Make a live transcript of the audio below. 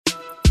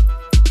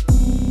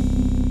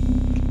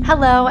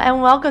Hello,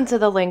 and welcome to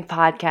the Link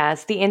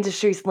Podcast, the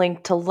industry's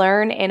link to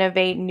learn,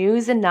 innovate,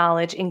 news, and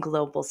knowledge in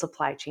global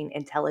supply chain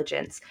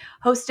intelligence.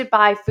 Hosted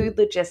by food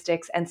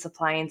logistics and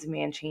supply and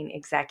demand chain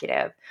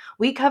executive.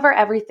 We cover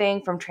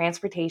everything from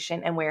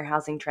transportation and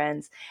warehousing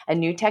trends and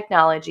new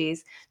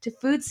technologies to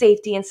food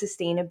safety and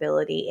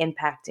sustainability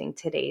impacting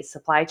today's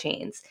supply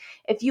chains.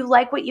 If you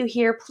like what you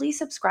hear, please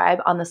subscribe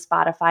on the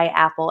Spotify,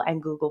 Apple,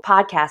 and Google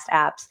podcast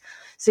apps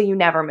so you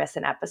never miss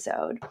an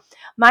episode.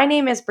 My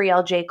name is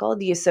Brielle Jekyll,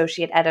 the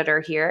associate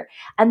editor here,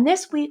 and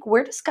this week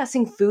we're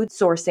discussing food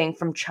sourcing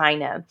from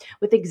China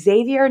with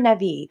Xavier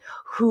Navy,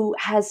 who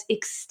has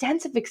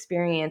extensive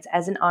experience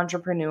as an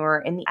entrepreneur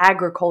in the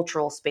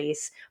agricultural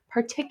space,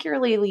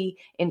 particularly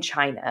in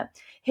China.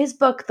 His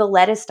book, The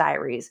Lettuce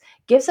Diaries,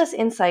 gives us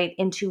insight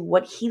into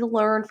what he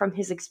learned from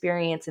his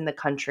experience in the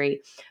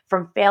country,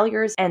 from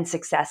failures and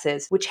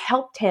successes, which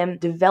helped him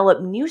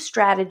develop new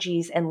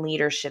strategies and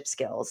leadership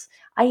skills.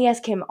 I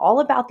ask him all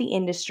about the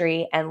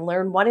industry and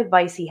learn what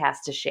advice he has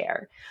to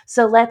share.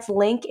 So let's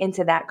link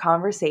into that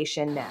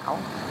conversation now.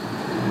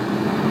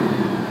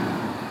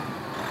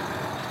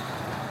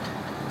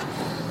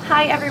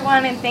 Hi,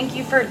 everyone, and thank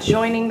you for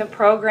joining the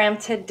program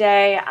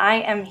today. I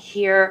am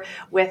here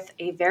with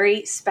a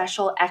very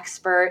special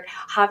expert,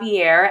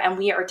 Javier, and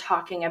we are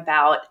talking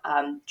about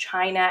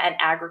China and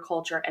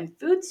agriculture and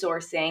food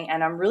sourcing,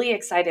 and I'm really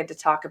excited to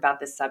talk about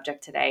this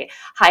subject today.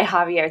 Hi,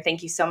 Javier.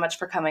 Thank you so much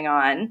for coming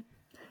on.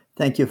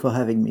 Thank you for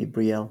having me,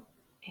 Brielle.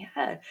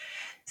 Yeah.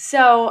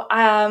 So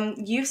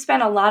you've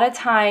spent a lot of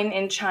time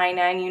in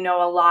China and you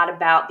know a lot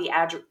about the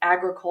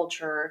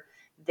agriculture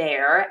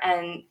there.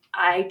 And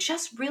I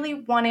just really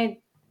wanted,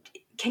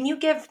 can you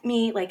give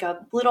me like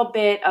a little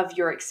bit of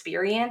your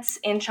experience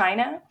in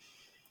China?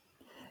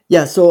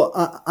 Yeah, so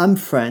I'm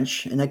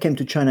French, and I came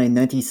to China in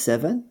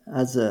 '97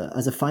 as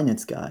a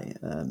finance guy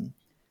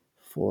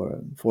for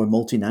a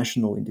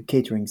multinational in the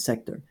catering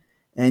sector.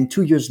 And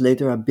 2 years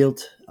later,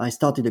 I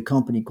started a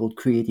company called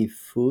Creative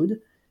Food,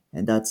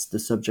 and that's the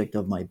subject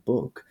of my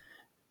book,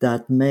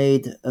 that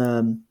made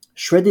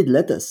shredded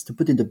lettuce to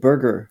put in the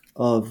burger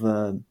of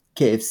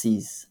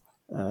KFC's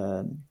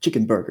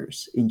chicken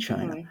burgers in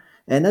China. Mhm.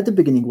 And at the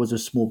beginning, it was a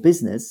small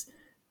business,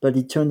 but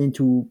it turned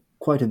into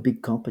quite a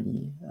big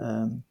company.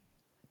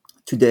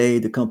 Today,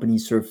 the company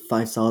serves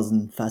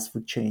 5,000 fast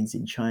food chains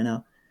in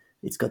China.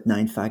 It's got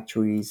 9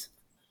 factories,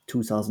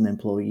 2,000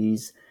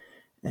 employees,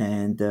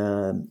 and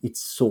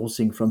it's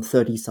sourcing from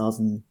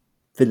 30,000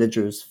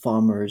 villagers,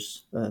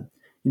 farmers,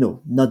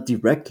 not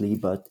directly,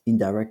 but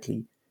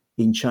indirectly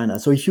in China.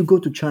 So if you go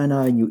to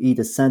China and you eat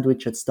a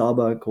sandwich at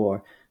Starbucks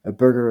or a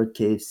burger at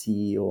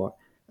KFC or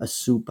a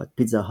soup at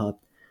Pizza Hut,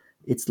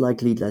 it's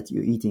likely that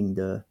you're eating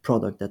the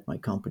product that my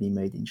company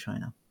made in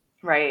China.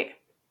 Right.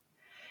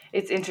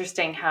 It's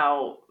interesting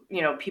how,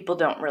 people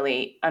don't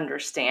really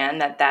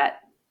understand that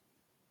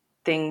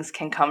things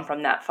can come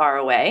from that far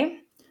away.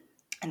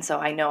 And so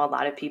I know a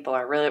lot of people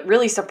are really,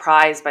 really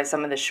surprised by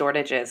some of the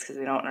shortages because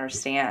they don't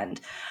understand.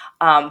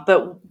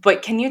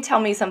 But can you tell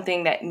me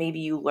something that maybe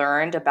you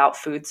learned about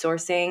food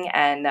sourcing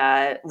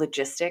and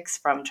logistics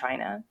from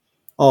China?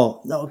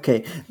 Oh,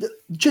 okay.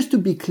 Just to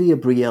be clear,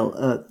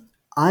 Brielle,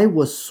 I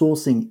was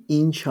sourcing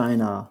in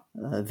China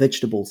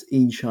vegetables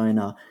in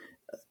China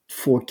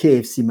for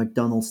KFC,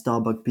 McDonald's,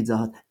 Starbucks, Pizza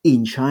Hut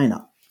in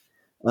China.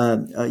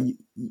 Um, uh, you,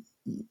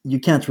 you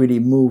can't really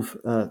move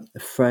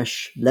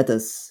fresh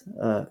lettuce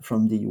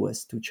from the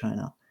US to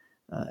China.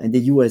 And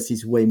the US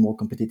is way more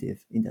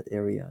competitive in that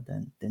area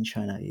than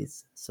China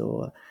is.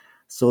 So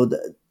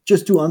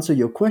just to answer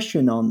your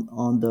question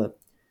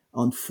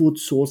on food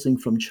sourcing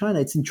from China,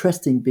 it's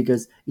interesting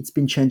because it's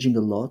been changing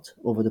a lot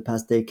over the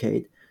past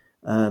decade.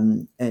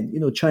 And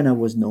China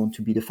was known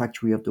to be the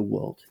factory of the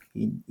world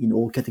in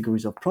all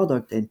categories of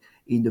product, and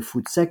in the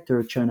food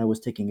sector, China was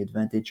taking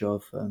advantage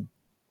of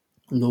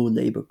low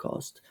labor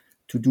cost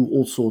to do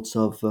all sorts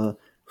of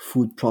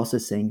food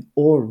processing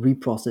or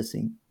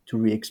reprocessing to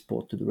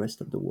re-export to the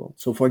rest of the world.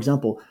 So, for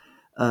example,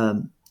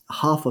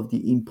 half of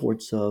the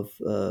imports of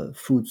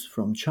foods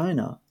from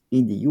China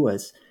in the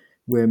US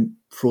were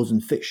frozen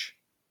fish.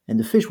 And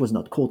the fish was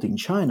not caught in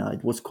China,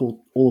 it was caught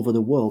all over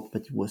the world,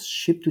 but it was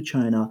shipped to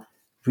China,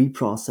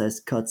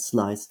 reprocessed, cut,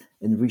 sliced,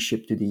 and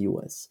reshipped to the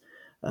US.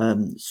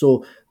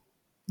 So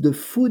the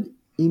food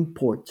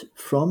import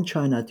from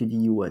China to the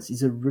US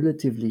is a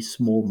relatively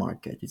small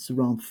market. It's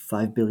around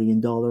 $5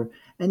 billion,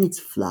 and it's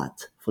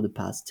flat for the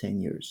past 10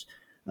 years.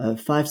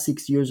 5,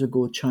 6 years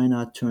ago,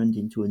 China turned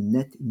into a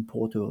net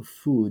importer of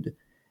food,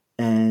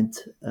 and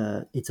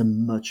it's a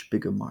much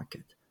bigger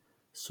market.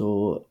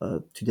 So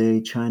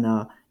today,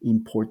 China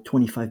import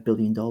 $25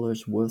 billion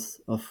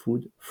worth of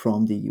food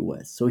from the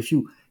US. So if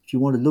you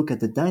want to look at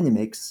the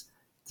dynamics,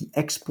 the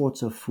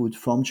exports of food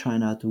from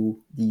China to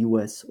the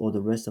US or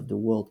the rest of the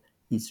world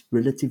is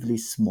relatively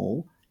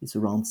small. It's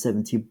around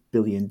 $70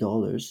 billion,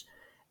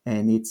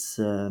 and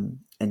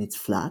it's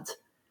flat.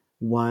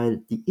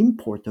 While the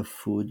import of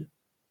food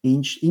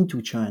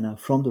into China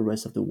from the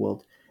rest of the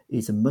world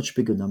is a much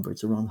bigger number.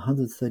 It's around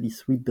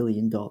 $133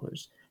 billion,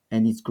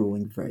 and it's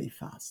growing very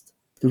fast.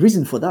 The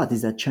reason for that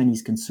is that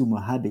Chinese consumer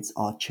habits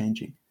are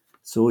changing.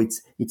 So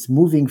it's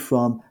moving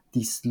from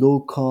this low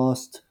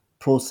cost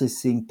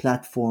processing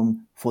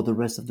platform for the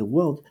rest of the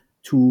world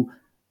to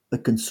a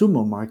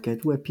consumer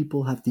market where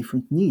people have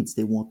different needs.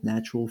 They want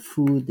natural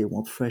food, they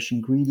want fresh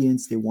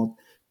ingredients, they want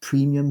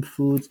premium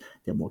foods,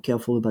 they're more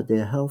careful about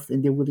their health,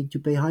 and they're willing to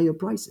pay higher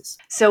prices.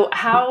 So,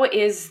 how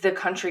is the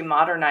country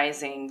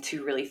modernizing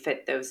to really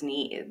fit those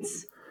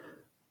needs?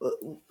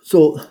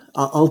 So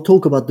I'll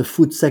talk about the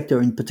food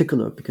sector in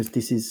particular because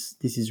this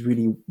is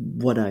really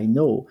what I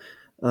know.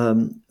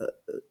 Um,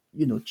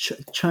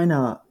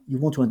 China. You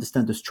want to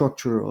understand the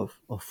structure of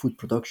food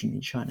production in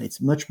China. It's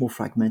much more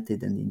fragmented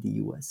than in the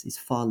U.S. It's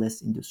far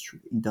less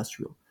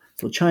industrial.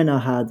 So China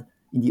had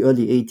in the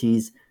early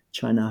 '80s,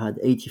 China had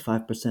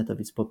 85% of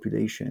its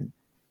population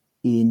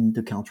in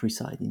the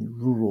countryside, in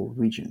rural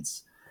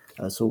regions.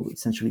 So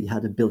essentially, it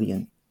had a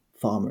billion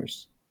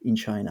farmers in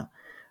China.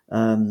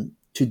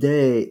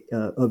 Today,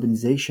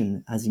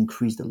 urbanization has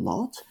increased a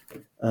lot,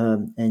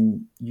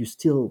 and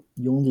you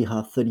only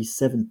have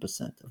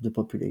 37% of the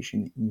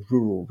population in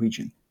rural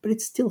region, but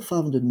it's still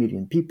 500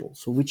 million people.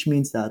 So, which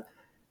means that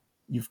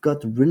you've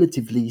got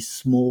relatively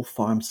small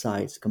farm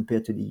size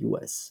compared to the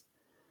U.S.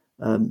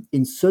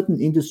 In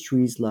certain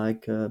industries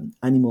like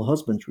animal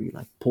husbandry,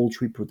 like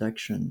poultry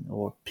production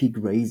or pig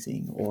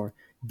raising or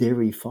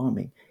dairy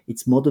farming,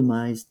 it's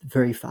modernized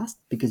very fast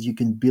because you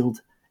can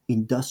build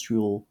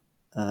industrial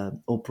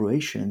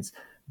operations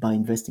by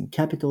investing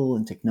capital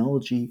and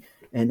technology.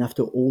 And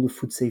after all the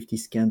food safety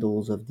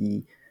scandals of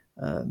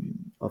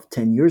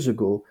 10 years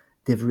ago,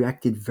 they've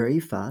reacted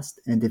very fast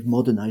and they've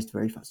modernized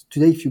very fast.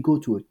 Today, if you go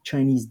to a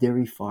Chinese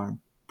dairy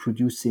farm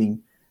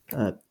producing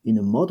in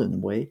a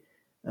modern way,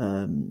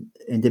 and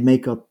they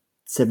make up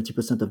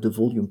 70% of the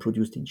volume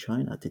produced in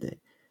China today.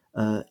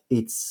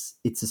 It's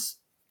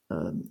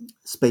a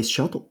space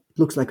shuttle. It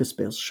looks like a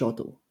space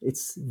shuttle.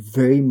 It's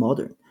very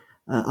modern.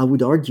 I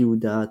would argue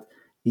that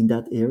in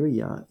that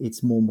area,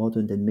 it's more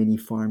modern than many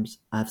farms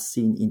I've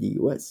seen in the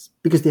US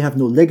because they have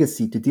no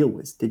legacy to deal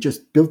with. They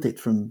just built it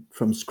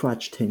from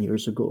scratch 10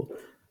 years ago,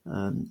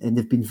 and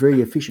they've been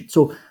very efficient.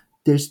 So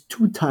there's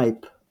two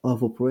type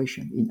of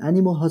operation. In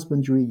animal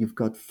husbandry, you've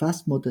got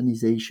fast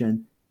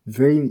modernization,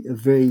 very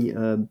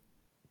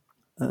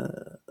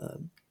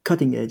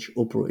cutting edge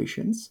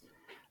operations,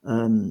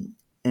 and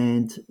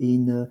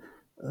in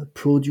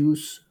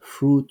produce,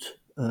 fruit,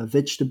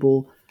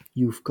 vegetable,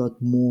 you've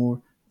got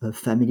more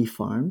family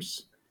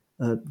farms.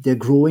 They're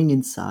growing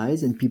in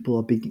size, and people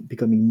are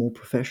becoming more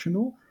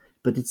professional,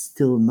 but it's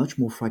still much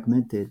more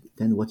fragmented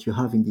than what you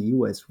have in the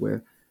U.S.,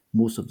 where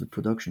most of the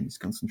production is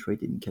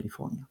concentrated in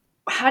California.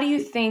 How do you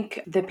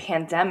think the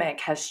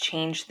pandemic has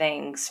changed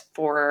things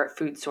for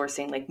food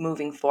sourcing, like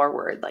moving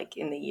forward, like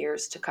in the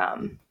years to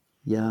come?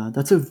 Yeah,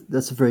 that's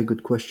a very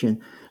good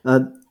question.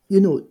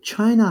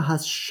 China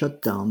has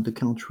shut down the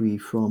country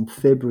from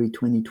February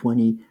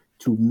 2020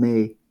 to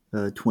May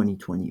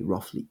 2020,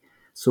 roughly.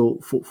 So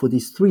for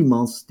these 3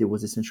 months, there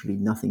was essentially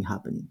nothing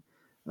happening.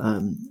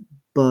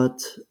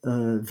 But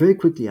very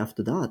quickly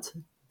after that,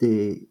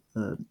 they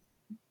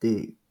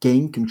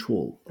gained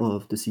control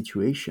of the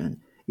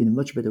situation in a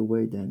much better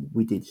way than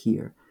we did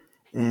here,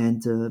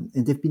 and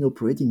they've been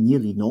operating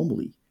nearly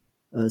normally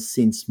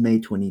since May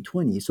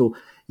 2020. So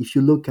if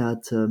you look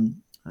at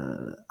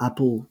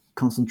apple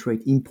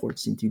concentrate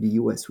imports into the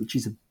US, which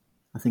is,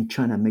 I think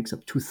China makes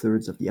up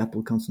two-thirds of the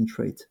apple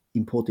concentrate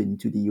imported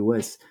into the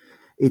US,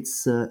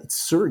 it's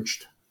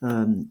surged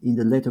in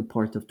the later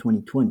part of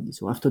 2020.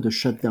 So after the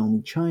shutdown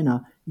in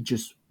China, it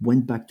just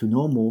went back to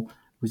normal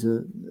with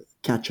a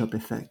catch-up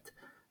effect.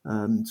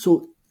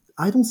 So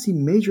I don't see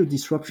major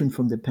disruption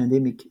from the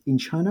pandemic in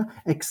China,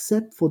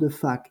 except for the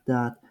fact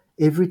that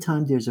every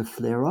time there's a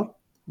flare-up,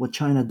 what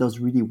China does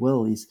really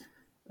well is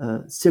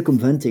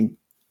circumventing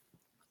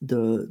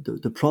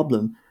the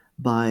problem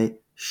by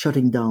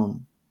shutting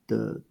down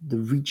the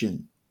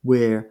region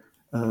where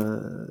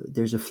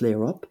there's a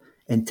flare up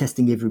and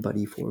testing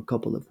everybody for a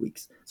couple of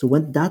weeks. So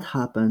when that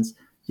happens,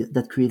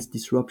 that creates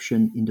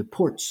disruption in the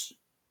ports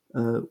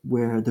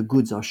where the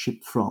goods are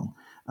shipped from.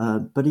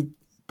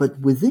 But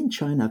within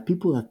China,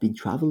 people have been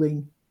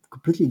traveling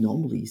completely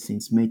normally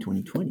since May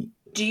 2020.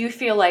 Do you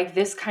feel like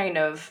this kind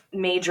of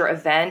major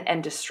event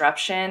and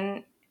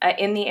disruption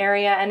in the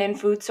area and in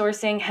food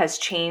sourcing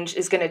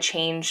is going to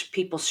change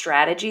people's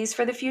strategies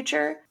for the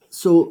future?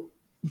 So,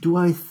 do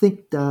I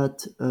think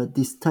that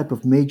this type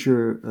of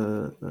major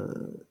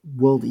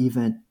world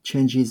event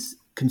changes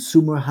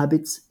consumer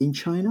habits in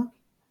China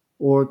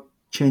or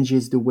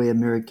changes the way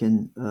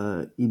American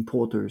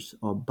importers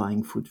are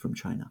buying food from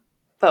China?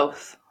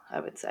 Both, I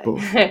would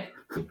Both. say.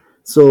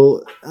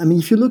 So, I mean,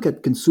 if you look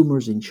at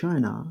consumers in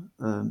China,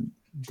 and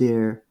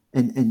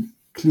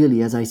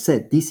clearly, as I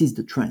said, this is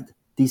the trend.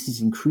 This is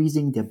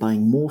increasing. They're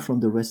buying more from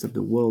the rest of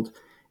the world,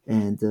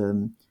 and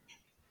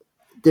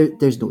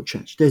there's no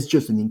change. There's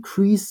just an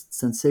increased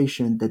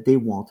sensation that they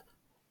want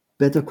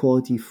better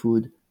quality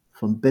food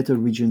from better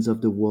regions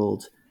of the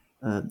world,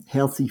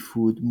 healthy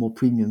food, more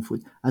premium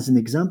food. As an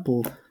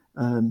example,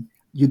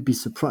 you'd be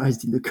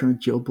surprised in the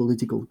current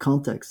geopolitical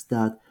context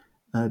that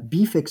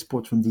beef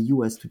exports from the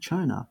US to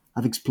China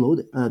have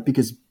exploded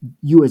because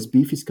US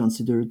beef is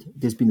considered,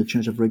 there's been a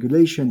change of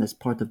regulation as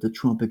part of the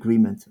Trump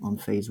agreement on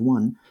phase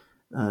one,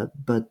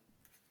 but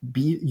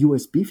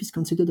US beef is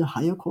considered a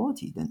higher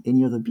quality than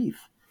any other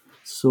beef.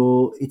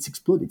 So it's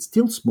exploded. It's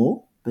still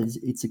small, but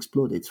it's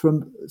exploded.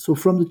 From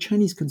the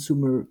Chinese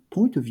consumer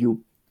point of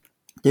view,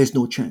 there's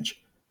no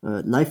change.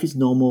 Life is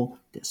normal.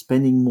 They're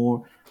spending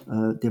more.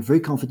 They're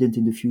very confident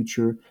in the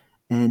future,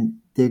 and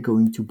they're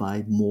going to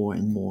buy more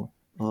and more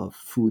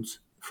foods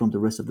from the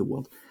rest of the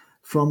world.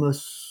 From a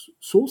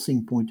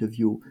sourcing point of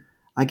view,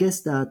 I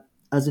guess that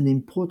as an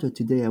importer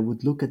today, I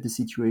would look at the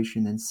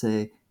situation and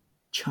say,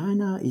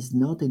 China is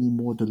not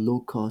anymore the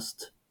low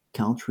cost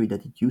country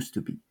that it used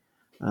to be.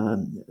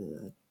 Um,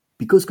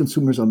 because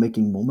consumers are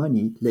making more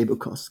money, labor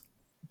costs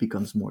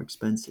becomes more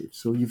expensive.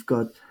 So you've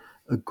got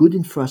a good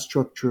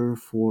infrastructure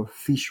for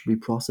fish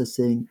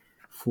reprocessing,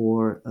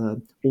 for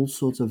all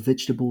sorts of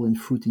vegetable and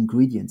fruit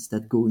ingredients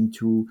that go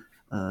into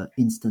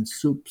instant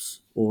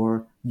soups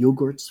or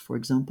yogurts, for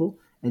example,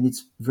 and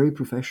it's very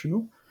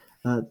professional.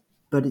 Uh,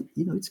 but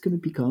it's going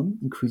to become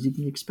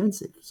increasingly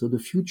expensive. So the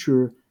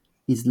future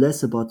is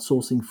less about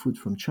sourcing food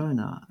from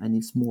China and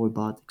it's more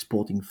about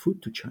exporting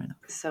food to China.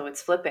 So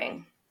it's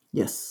flipping.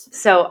 Yes.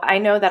 So I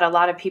know that a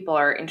lot of people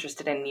are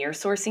interested in near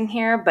sourcing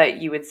here,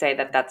 but you would say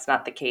that that's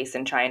not the case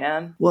in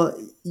China. Well,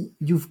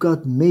 you've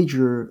got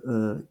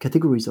major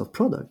categories of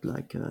product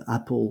like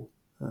apple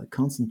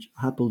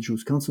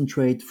juice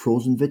concentrate,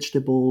 frozen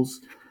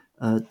vegetables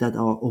that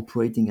are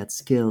operating at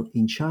scale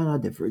in China.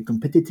 They're very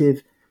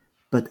competitive.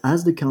 But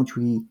as the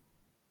country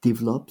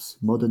develops,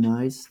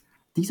 modernizes,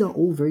 these are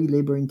all very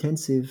labor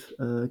intensive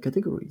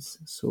categories.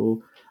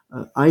 So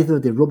either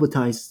they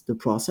robotize the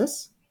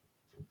process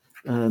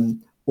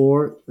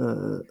or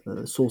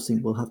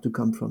sourcing will have to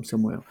come from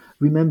somewhere else.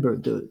 Remember,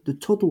 the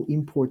total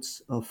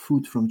imports of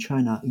food from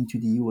China into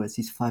the US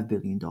is $5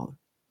 billion.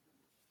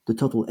 The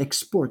total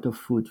export of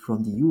food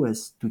from the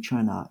US to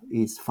China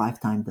is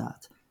 5 times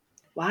that.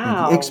 And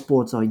the Wow.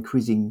 exports are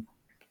increasing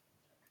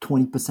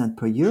 20%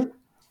 per year,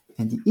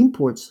 and the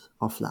imports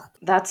are flat.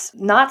 That's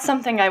not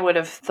something I would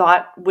have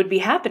thought would be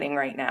happening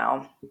right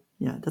now.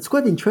 Yeah, that's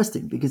quite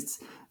interesting because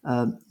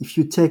if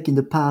you take in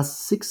the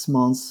past 6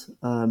 months,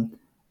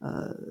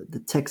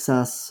 the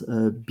Texas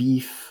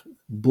beef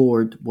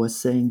board was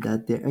saying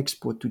that their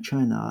export to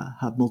China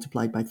have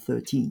multiplied by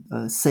 13.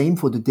 Same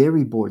for the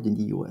dairy board in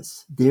the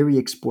US. Dairy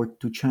export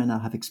to China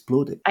have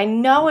exploded. I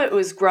know it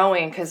was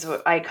growing because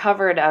I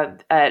covered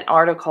an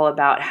article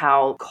about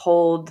how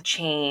cold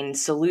chain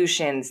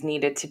solutions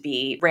needed to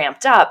be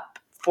ramped up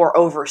for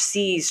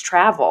overseas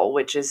travel,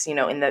 which is,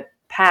 in the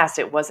past,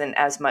 it wasn't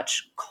as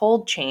much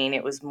cold chain,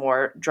 it was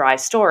more dry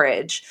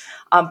storage.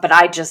 But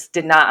I just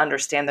did not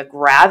understand the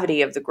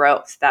gravity of the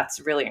growth.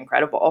 That's really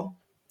incredible.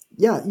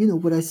 Yeah,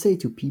 what I say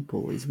to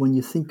people is when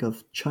you think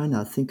of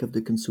China, think of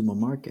the consumer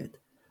market.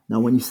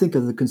 Now, when you think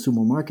of the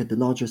consumer market, the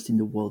largest in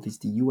the world is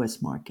the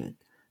US market.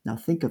 Now,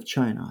 think of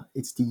China,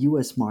 it's the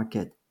US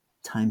market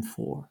time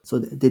four. So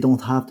they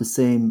don't have the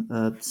same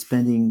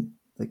spending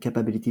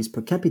capabilities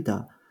per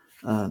capita,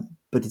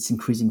 but it's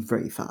increasing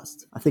very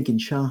fast. I think in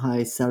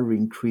Shanghai, salary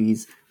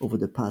increase over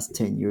the past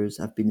 10 years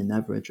have been an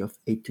average of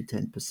 8 to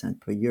 10%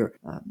 per year.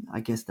 I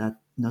guess that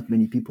not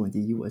many people in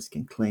the US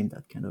can claim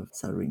that kind of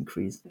salary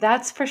increase.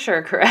 That's for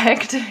sure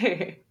correct.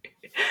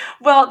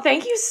 Well,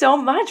 thank you so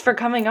much for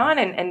coming on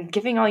and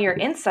giving all your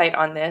insight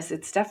on this.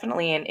 It's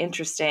definitely an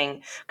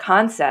interesting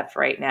concept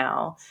right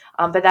now.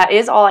 But that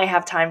is all I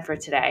have time for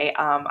today.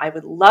 I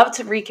would love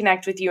to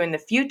reconnect with you in the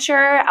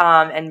future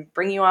and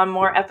bring you on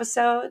more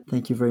episodes.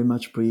 Thank you very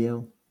much,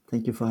 Brielle.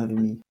 Thank you for having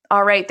me.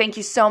 All right. Thank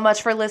you so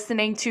much for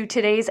listening to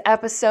today's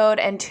episode,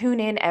 and tune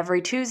in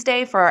every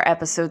Tuesday for our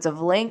episodes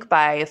of Link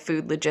by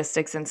Food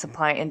Logistics and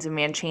Supply and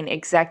Demand Chain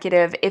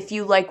Executive. If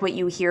you like what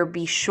you hear,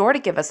 be sure to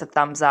give us a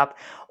thumbs up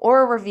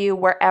or a review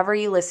wherever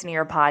you listen to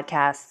your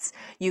podcasts.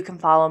 You can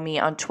follow me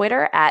on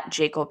Twitter at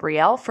Jacob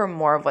Brielle for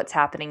more of what's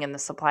happening in the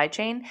supply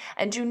chain.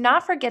 And do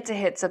not forget to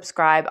hit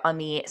subscribe on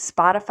the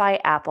Spotify,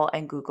 Apple,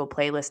 and Google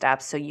playlist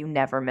apps so you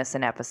never miss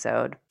an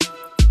episode.